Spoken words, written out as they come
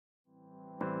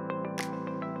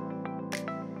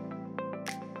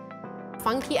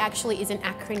𝗃𝗃 actually is an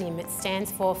acronym. It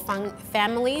stands for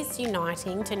Families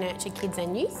Uniting to Nurture Kids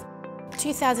and Youth.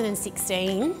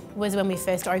 2016 was when we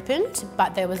first opened,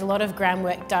 but there was a lot of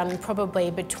groundwork done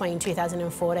probably between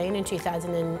 2014 and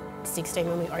 2016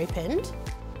 when we opened.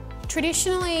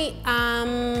 Traditionally,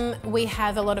 we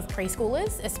have a lot of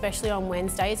preschoolers, especially on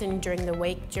Wednesdays and during the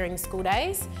week, during school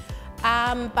days.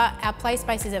 But our play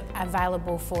space is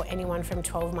available for anyone from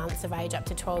 12 months of age up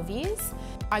to 12 years.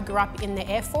 I grew up in the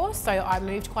Air Force, so I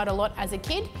moved quite a lot as a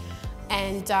kid,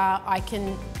 and I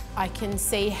can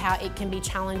see how it can be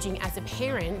challenging as a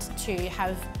parent to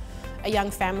have a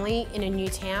young family in a new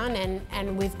town,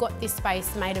 and we've got this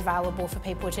space made available for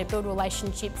people to build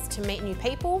relationships, to meet new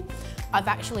people. I've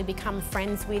actually become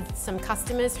friends with some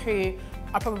customers who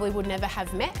I probably would never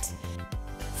have met.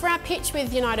 For our pitch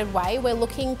with United Way, we're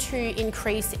looking to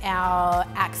increase our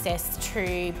access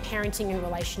to parenting and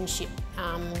relationship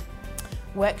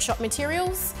workshop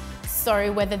materials.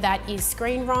 So whether that is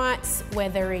screenwrites,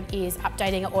 whether it is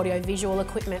updating our audio-visual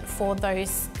equipment for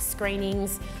those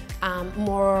screenings,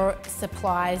 more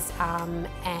supplies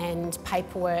and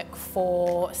paperwork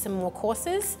for some more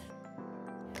courses.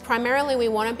 Primarily, we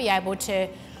want to be able to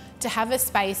have a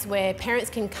space where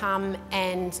parents can come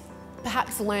and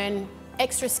perhaps learn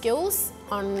extra skills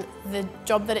on the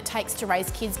job that it takes to raise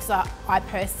kids, because I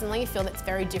personally feel that's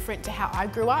very different to how I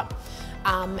grew up,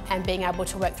 and being able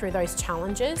to work through those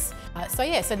challenges.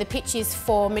 So the pitch is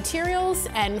for materials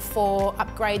and for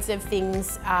upgrades of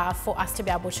things for us to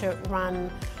be able to run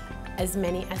as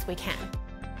many as we can.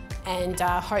 And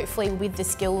hopefully with the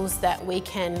skills that we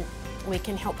can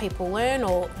help people learn,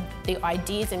 or the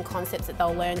ideas and concepts that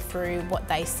they'll learn through what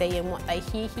they see and what they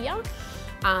hear here,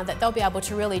 that they'll be able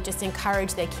to really just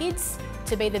encourage their kids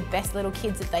to be the best little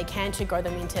kids that they can, to grow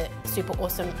them into super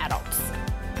awesome adults.